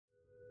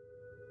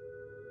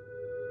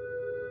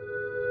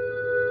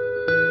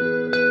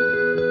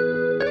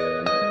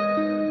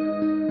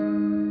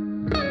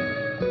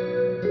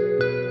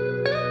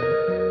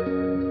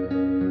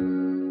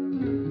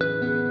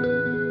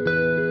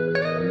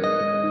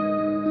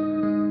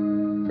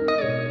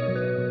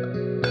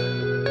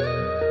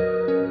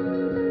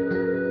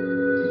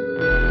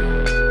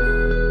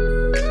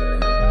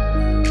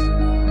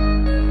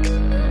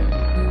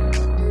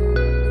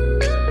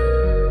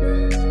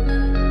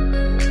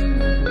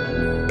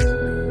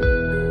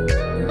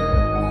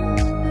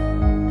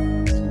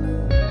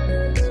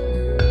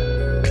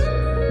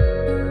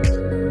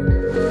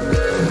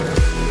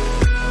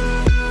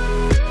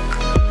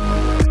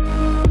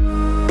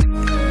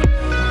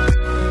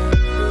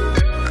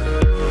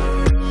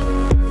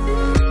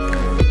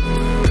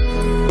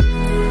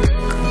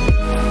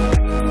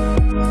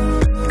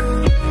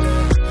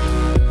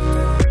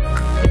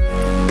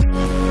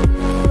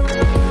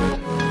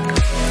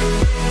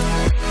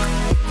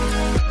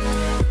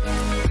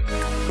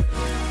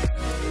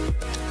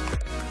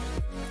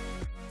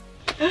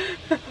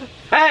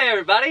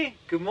everybody,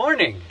 good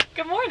morning.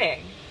 Good morning.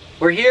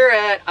 We're here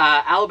at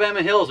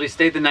Alabama Hills. We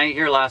stayed the night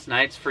here last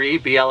night. It's free,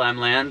 BLM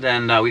land,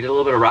 and we did a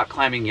little bit of rock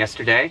climbing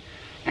yesterday.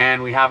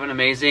 And we have an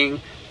amazing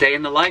day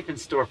in the life in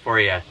store for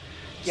you. Yeah.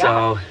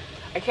 So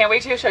I can't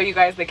wait to show you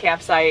guys the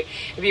campsite.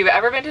 If you've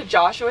ever been to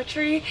Joshua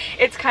Tree,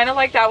 it's kind of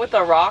like that with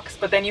the rocks,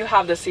 but then you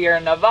have the Sierra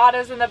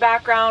Nevadas in the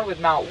background with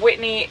Mount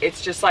Whitney.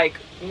 It's just like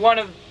one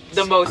of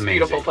the most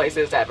beautiful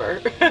places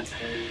ever.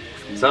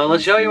 So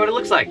let's show you what it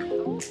looks like.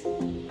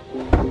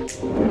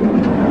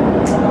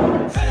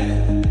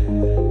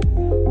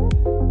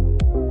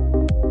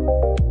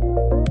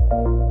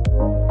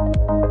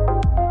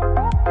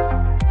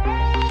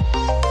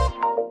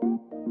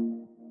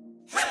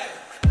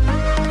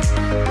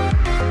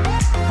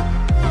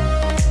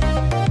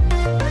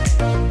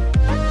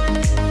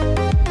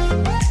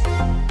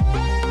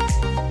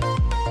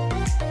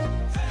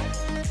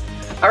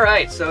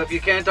 Alright, so if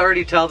you can't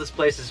already tell, this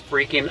place is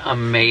freaking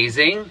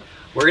amazing.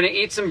 We're gonna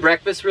eat some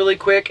breakfast really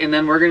quick, and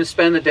then we're gonna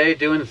spend the day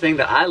doing the thing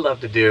that I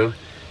love to do,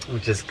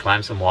 which is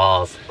climb some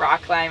walls.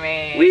 Rock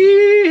climbing.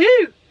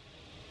 Wee-hoo!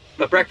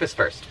 But breakfast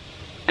first.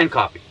 And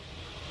coffee.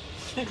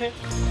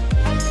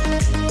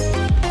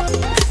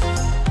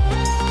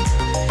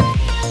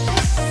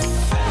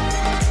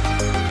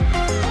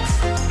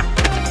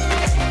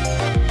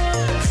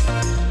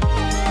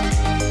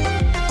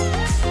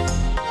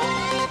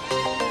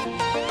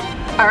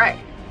 Alright,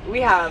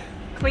 we have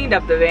cleaned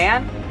up the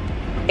van,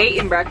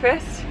 eaten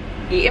breakfast?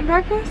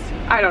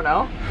 I don't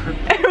know.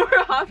 And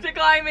we're off to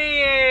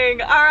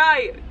climbing!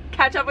 Alright,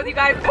 catch up with you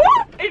guys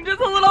in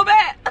just a little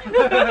bit!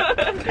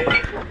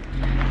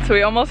 So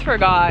we almost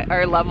forgot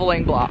our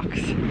leveling blocks,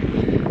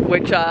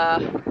 which I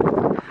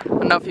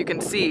don't know if you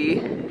can see,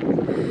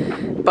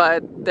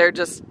 but they're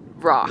just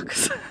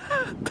rocks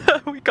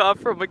that we got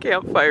from a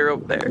campfire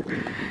over there.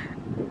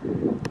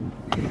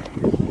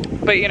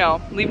 But you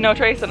know, leave no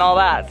trace and all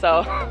that,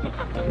 so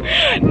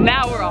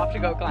now we're off to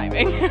go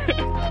climbing.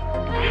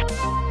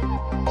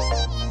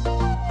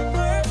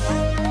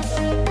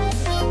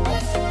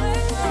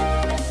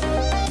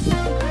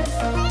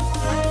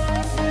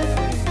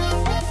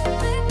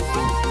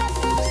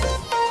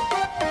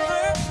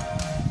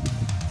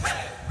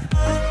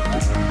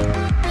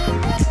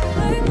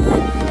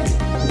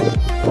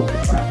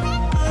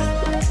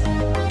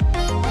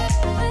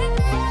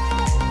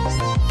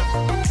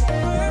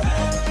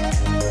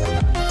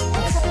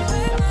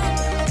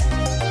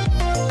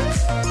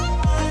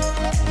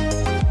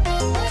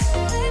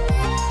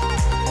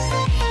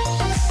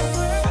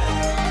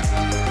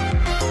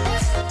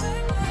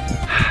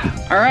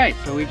 Alright,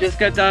 so we just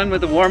got done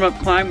with the warm-up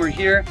climb. We're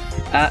here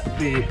at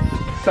the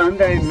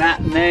Sunday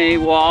matinee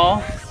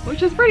wall.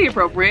 Which is pretty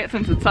appropriate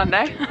since it's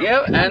Sunday.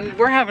 Yep, and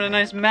we're having a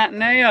nice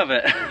matinee of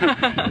it.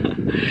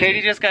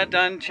 Katie just got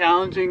done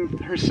challenging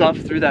herself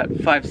through that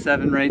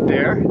 5-7 right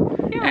there.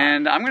 Yeah.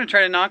 And I'm gonna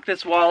try to knock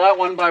this wall out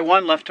one by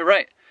one, left to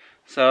right.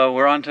 So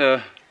we're on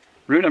to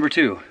route number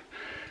 2.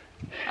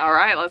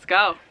 Alright, let's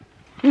go.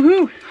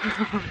 Woohoo!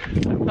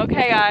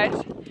 Okay guys,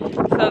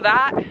 so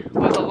that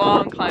was a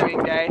long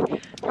climbing day.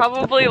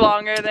 Probably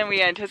longer than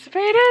we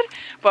anticipated,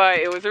 but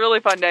it was a really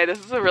fun day. This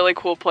is a really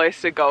cool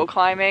place to go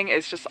climbing.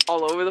 It's just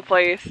all over the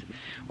place.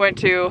 Went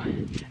to,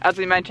 as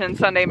we mentioned,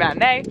 Sunday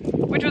matinee,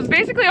 which was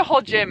basically a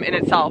whole gym in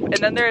itself. And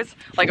then there's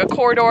like a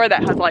corridor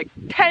that has like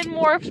 10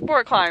 more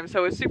sport climbs,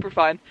 so it's super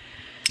fun.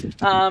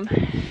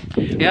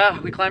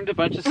 Yeah, we climbed a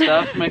bunch of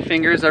stuff. My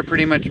fingers are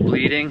pretty much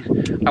bleeding.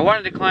 I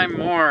wanted to climb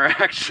more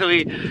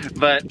actually,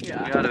 but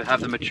yeah, you gotta have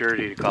the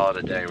maturity to call it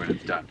a day when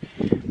it's done.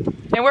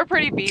 And we're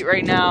pretty beat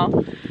right now.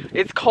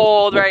 It's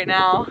cold right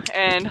now,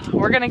 and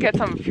we're gonna get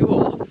some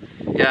fuel.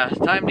 Yeah, it's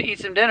time to eat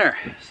some dinner.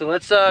 So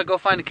let's go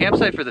find a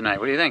campsite for the night.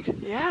 What do you think?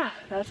 Yeah,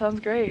 that sounds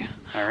great.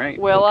 All right,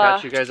 we'll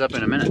catch you guys up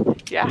in a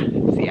minute. Yeah,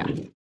 see ya.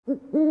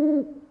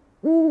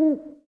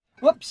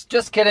 Whoops,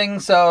 just kidding.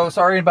 So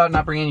sorry about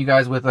not bringing you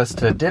guys with us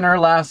to dinner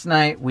last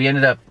night. We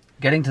ended up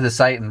getting to the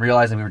site and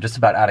realizing we were just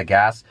about out of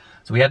gas.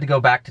 So we had to go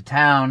back to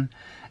town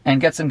and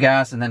get some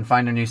gas and then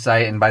find a new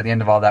site. And by the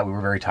end of all that, we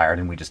were very tired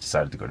and we just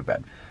decided to go to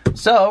bed.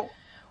 So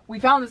we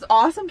found this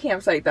awesome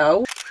campsite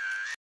though,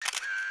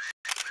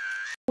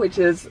 which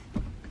is,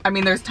 I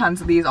mean, there's tons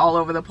of these all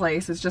over the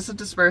place. It's just a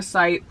dispersed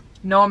site,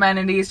 no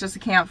amenities, just a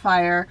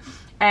campfire.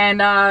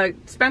 And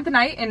spent the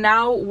night, and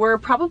now we're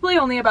probably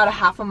only about a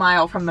half a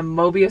mile from the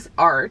Mobius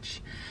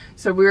Arch.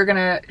 So we're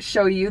gonna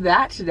show you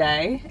that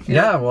today.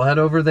 Yeah, we'll head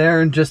over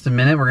there in just a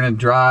minute. We're gonna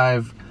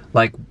drive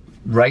like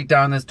right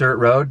down this dirt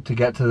road to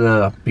get to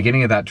the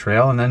beginning of that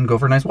trail and then go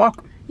for a nice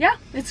walk. Yeah,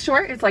 it's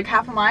short, it's like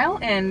half a mile,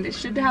 and it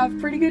should have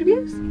pretty good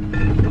views.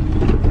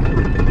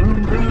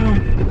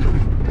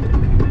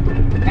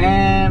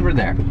 And we're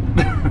there.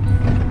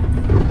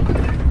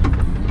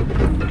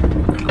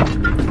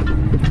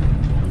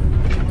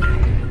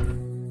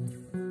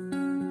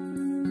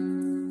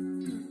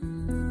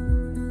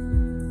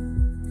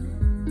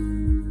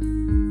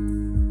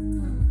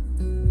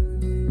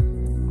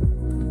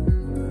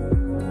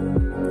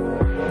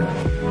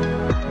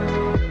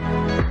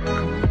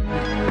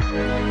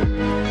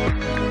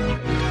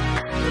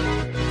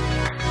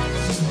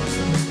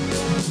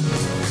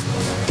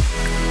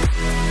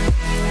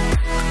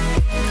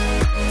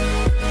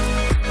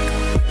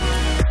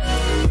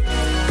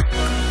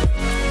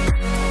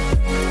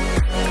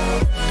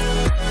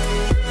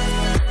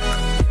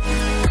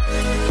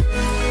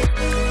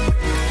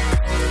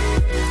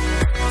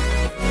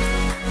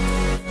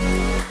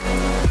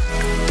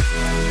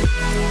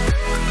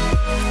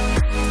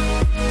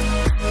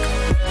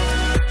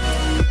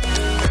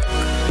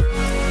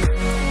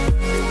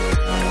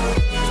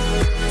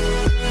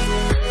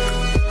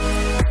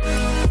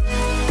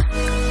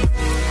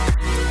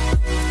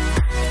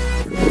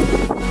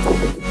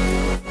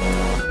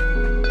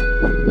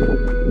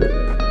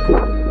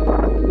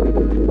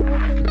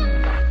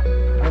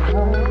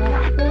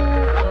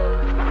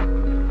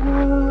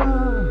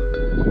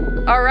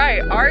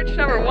 right, arch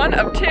number 1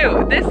 of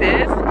 2. This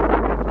is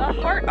the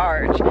heart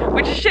arch,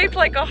 which is shaped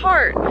like a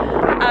heart,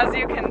 as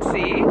you can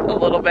see a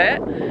little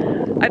bit.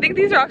 I think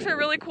these rocks are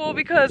really cool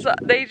because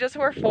they just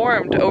were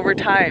formed over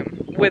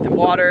time with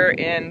water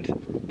and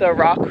the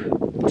rock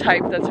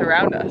type that's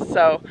around us.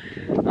 So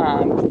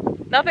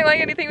nothing like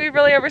anything we've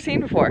really ever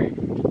seen before.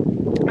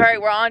 All right,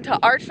 we're on to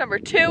arch number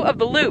 2 of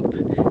the loop.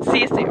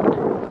 See you soon.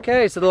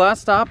 Okay, so the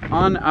last stop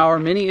on our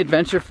mini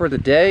adventure for the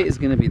day is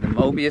going to be the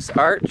Mobius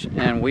Arch,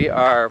 and we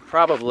are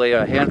probably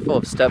a handful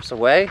of steps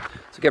away.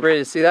 So get ready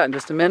to see that in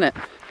just a minute.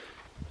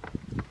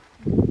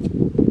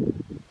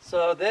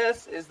 So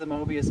this is the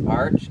Mobius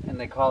Arch, and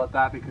they call it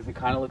that because it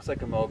kind of looks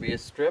like a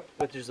Mobius strip,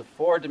 which is a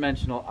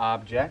 4-dimensional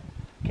object.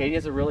 Katie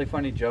has a really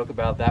funny joke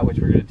about that, which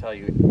we're going to tell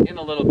you in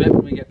a little bit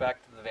when we get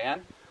back to the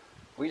van.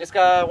 We just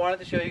wanted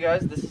to show you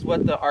guys, this is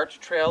what the Arch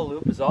Trail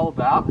Loop is all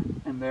about,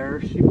 and there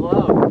she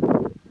below.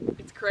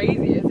 It's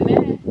crazy, isn't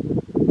it?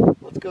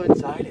 Let's go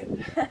inside it.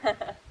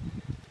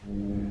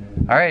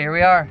 All right, here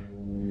we are.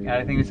 Got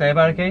anything to say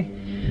about it, Katie?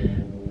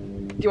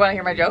 Do you want to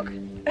hear my joke?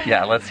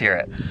 Yeah, let's hear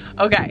it.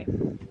 Okay,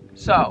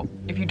 so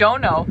if you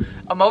don't know,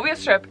 a Mobius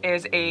strip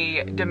is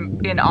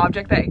an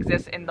object that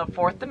exists in the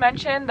 4th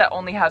dimension that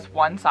only has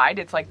one side.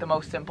 It's like the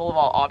most simple of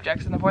all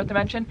objects in the 4th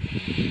dimension.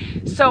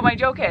 So my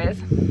joke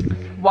is,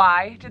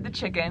 why did the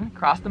chicken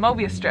cross the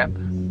Mobius strip?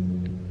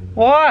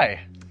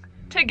 Why?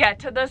 To get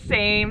to the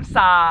same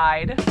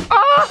side.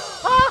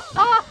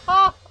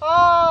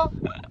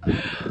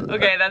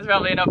 Okay, that's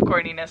probably enough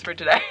corniness for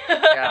today.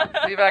 Yeah,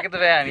 see you back at the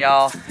van,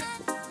 y'all.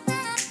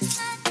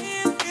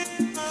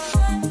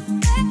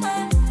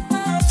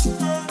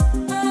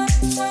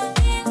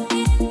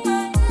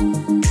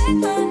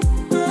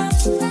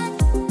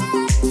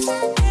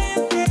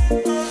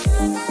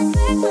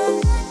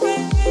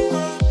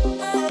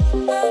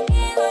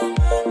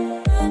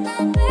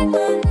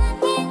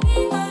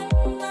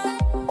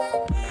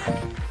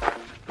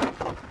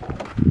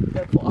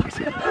 That's locked.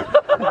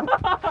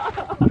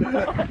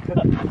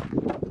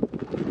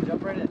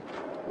 Jump right in.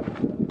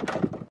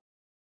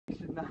 You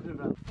should not have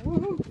done.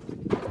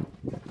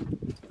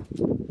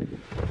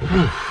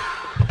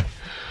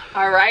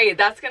 All right,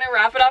 that's gonna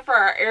wrap it up for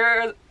our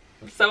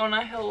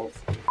Arizona Hills.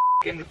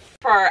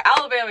 For our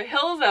Alabama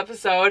Hills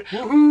episode.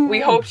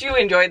 We hope you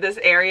enjoyed this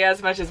area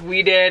as much as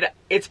we did.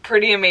 It's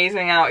pretty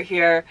amazing out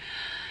here.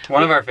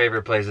 One of our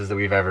favorite places that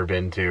we've ever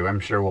been to. I'm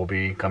sure we'll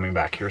be coming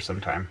back here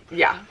sometime.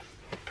 Yeah,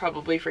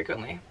 probably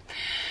frequently.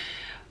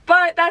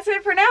 But that's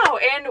it for now,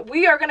 and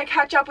we are gonna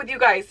catch up with you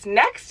guys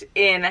next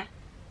in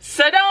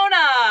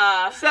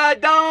Sedona.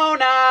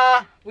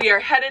 Sedona! We are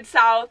headed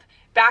south,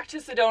 back to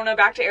Sedona,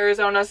 back to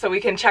Arizona, so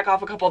we can check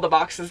off a couple of the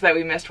boxes that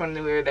we missed when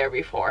we were there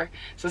before.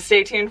 So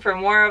stay tuned for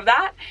more of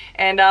that,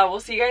 and we'll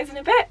see you guys in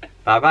a bit.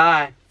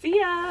 Bye-bye. See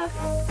ya.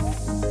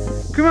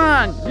 Come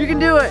on, you can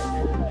do it.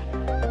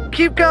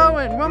 Keep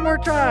going, one more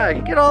try.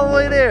 Get all the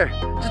way there.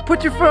 Just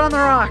put your foot on the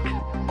rock.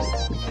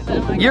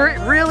 You're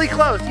really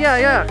close.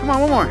 Yeah, come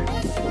on, one more.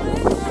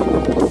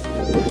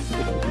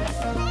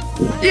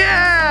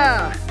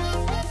 Yeah!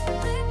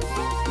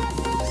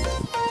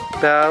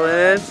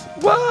 Balance.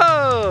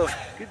 Whoa!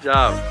 Good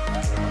job.